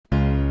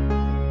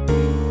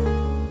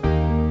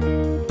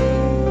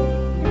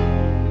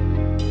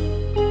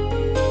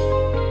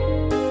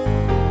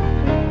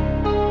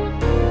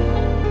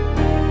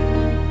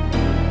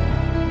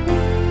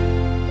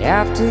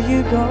After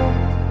you go,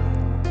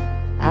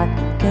 I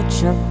can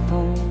catch up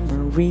on my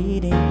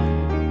reading.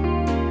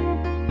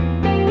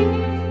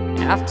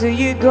 After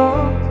you go,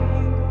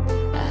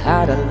 I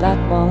had a lot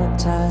more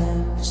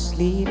time for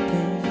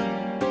sleeping.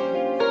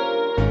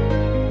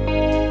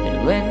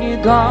 And when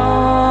you're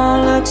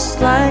gone, looks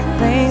like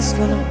things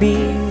gonna be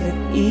a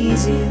little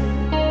easier.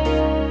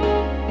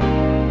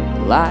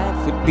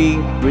 Life would be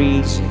a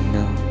breeze, you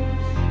know.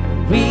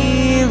 I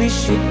really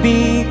should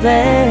be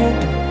glad,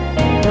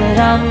 but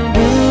I'm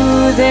blue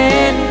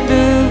and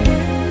blue,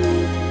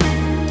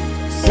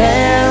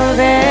 sad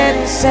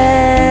and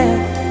sad.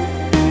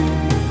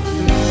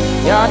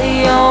 You're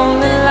the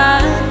only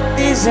light,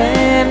 this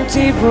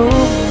empty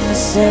room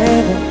is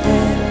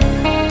everything.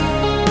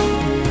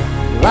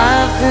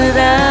 Life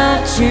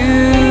without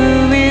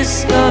you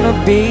is gonna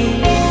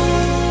be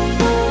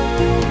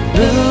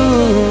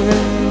blue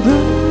and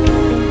blue.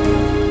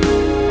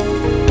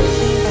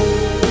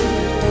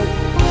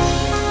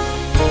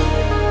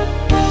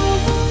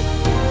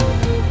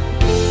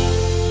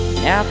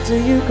 After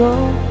you go,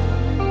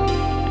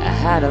 I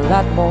had a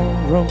lot more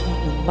room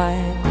in my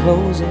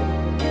closet.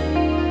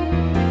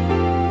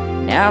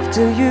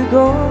 After you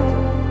go,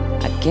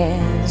 I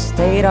can't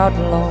stay out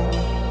long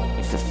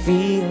if I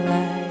feel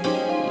like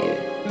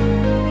it.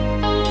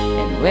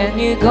 And when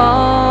you're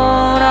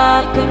gone,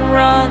 I can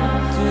run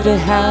through the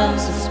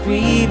house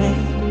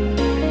screaming,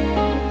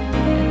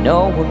 and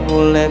no one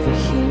will ever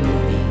hear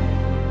me.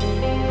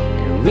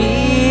 I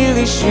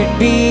really should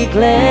be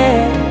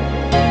glad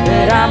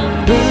that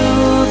I'm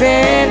blue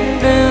and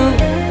blue,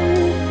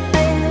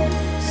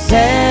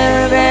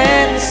 sad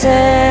and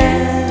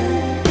sad.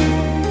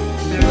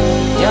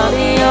 You're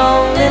the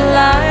only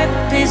light,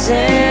 this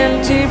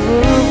empty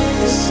room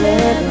is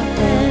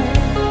everything.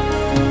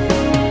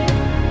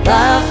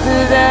 Life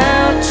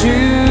without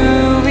you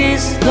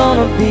is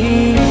gonna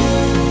be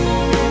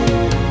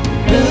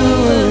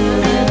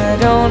blue. I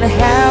don't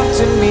have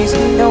to miss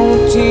no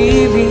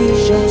TV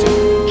shows,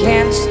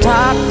 can't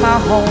start my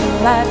whole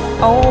life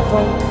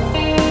over.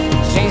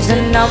 Change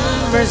the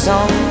numbers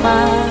on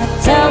my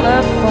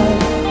telephone,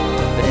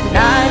 but at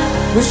night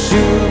we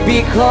should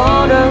be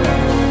colder.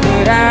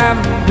 But I'm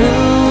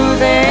blue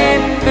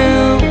and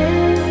blue,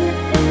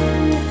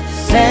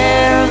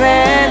 sad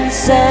and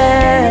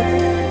sad.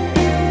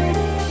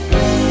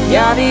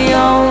 You're the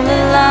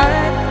only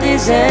light,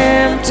 this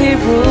empty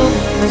room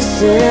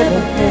is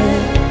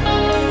everything.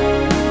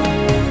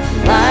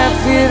 Life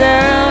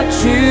without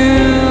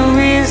you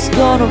is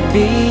gonna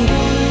be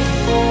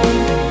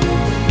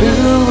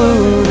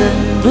blue.